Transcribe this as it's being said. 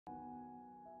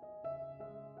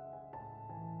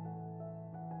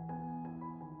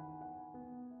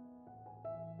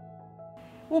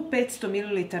U 500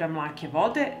 ml mlake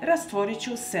vode rastvorit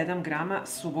ću 7 g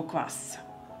suvog kvasca.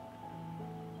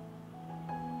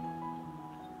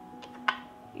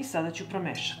 I sada ću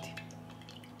promešati.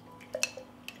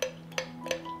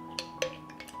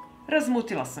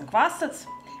 Razmutila sam kvasac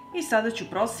i sada ću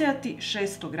prosejati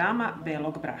 600 g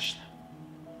belog brašna.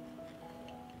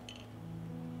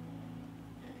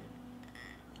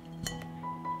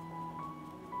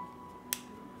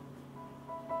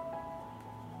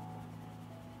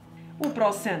 U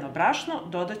prosejano brašno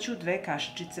dodat ću 2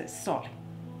 kašičice soli.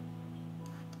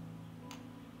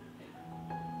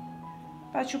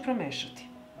 Pa ću promešati.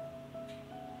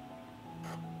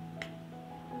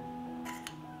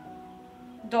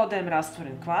 Dodajem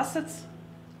rastvoren kvasac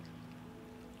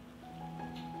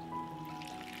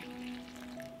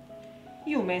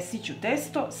i umesit ću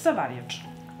testo sa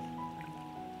varjačom.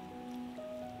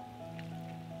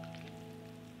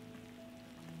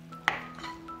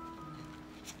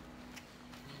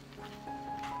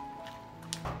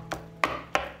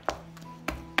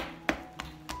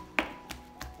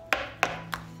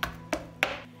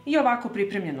 I ovako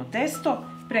pripremljeno testo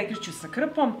prekriću sa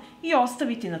krpom i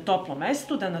ostaviti na toplom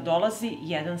mestu da nadolazi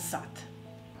 1 sat.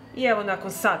 I evo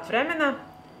nakon sat vremena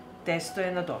testo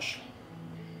je nadošlo.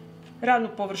 Radnu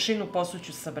površinu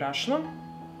posuću sa brašnom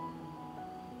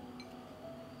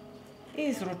i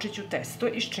izručit ću testo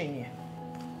iz činije.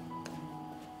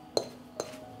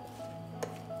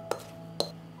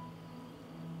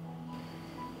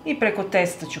 I preko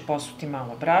testa ću posuti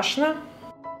malo brašna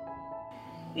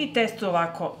i testo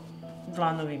ovako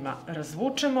dlanovima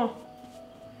razvučemo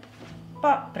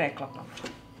pa preklapamo.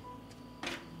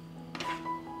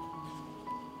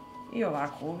 I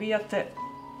ovako uvijate.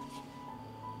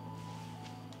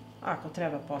 Ako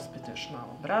treba pospete još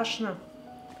malo brašna.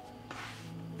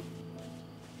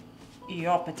 I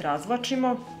opet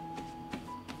razvlačimo.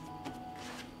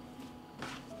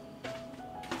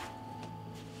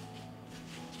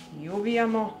 I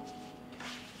uvijamo.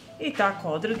 I tako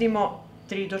odradimo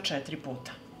 3 do 4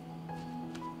 puta.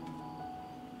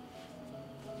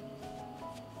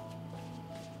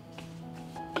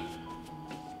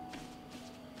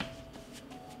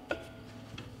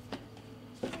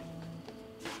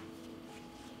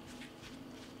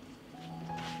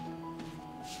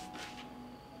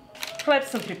 Hleb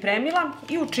sam pripremila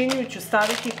i u činiju ću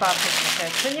staviti papir za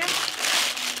pečenje.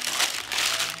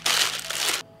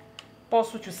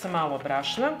 Posuću sa malo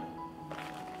brašna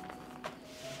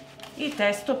i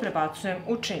testo prebacujem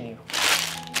u činiju.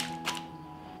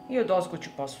 I odozgo ću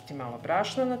posuti malo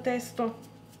brašna na testo.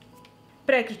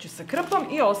 Prekriću sa krpom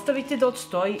i ostaviti da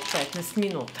odstoji 15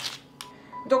 minuta.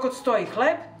 Dok odstoji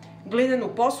hleb,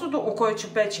 glinenu posudu u kojoj ću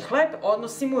peći hleb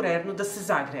odnosim u rernu da se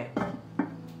zagreje.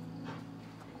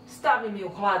 Stavljam je u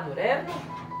hladnu rernu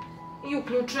i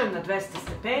uključujem na 200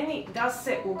 stepeni da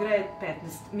se ugreje 15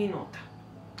 minuta.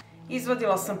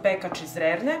 Izvadila sam pekač iz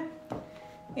rerne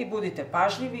i budite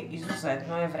pažljivi,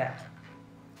 izuzetno je vrelo.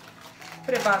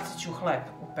 Prebacit ću hleb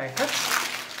u pekač.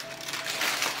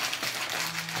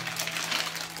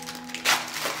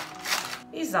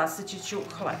 I zaseći ću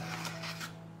hleb.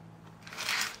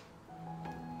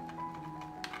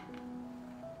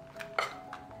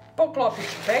 Poklopit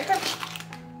ću pekač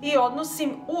i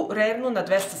odnosim u rernu na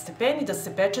 200 stepeni da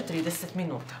se peče 30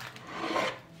 minuta.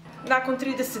 Nakon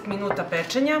 30 minuta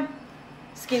pečenja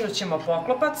skinut ćemo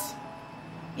poklopac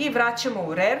i vraćamo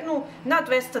u rernu na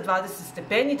 220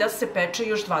 stepeni da se peče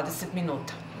još 20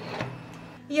 minuta.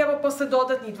 I evo posle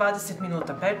dodatnih 20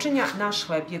 minuta pečenja naš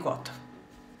hleb je gotov.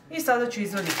 I sada ću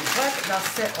izvaditi hleb da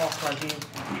se ohladi.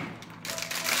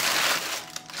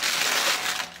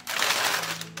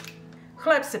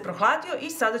 Hleb se prohladio i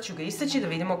sada ću ga iseći da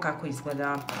vidimo kako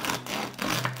izgleda.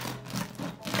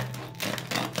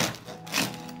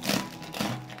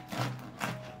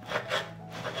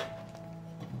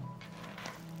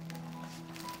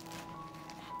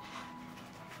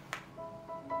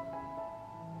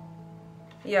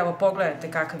 I evo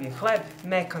pogledajte kakav je hleb,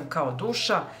 mekan kao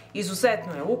duša,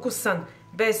 izuzetno je ukusan,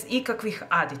 bez ikakvih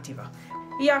aditiva.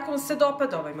 I ako vam se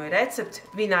dopada ovaj moj recept,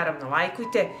 vi naravno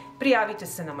lajkujte, prijavite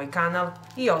se na moj kanal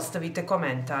i ostavite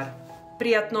komentar.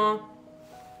 Prijatno!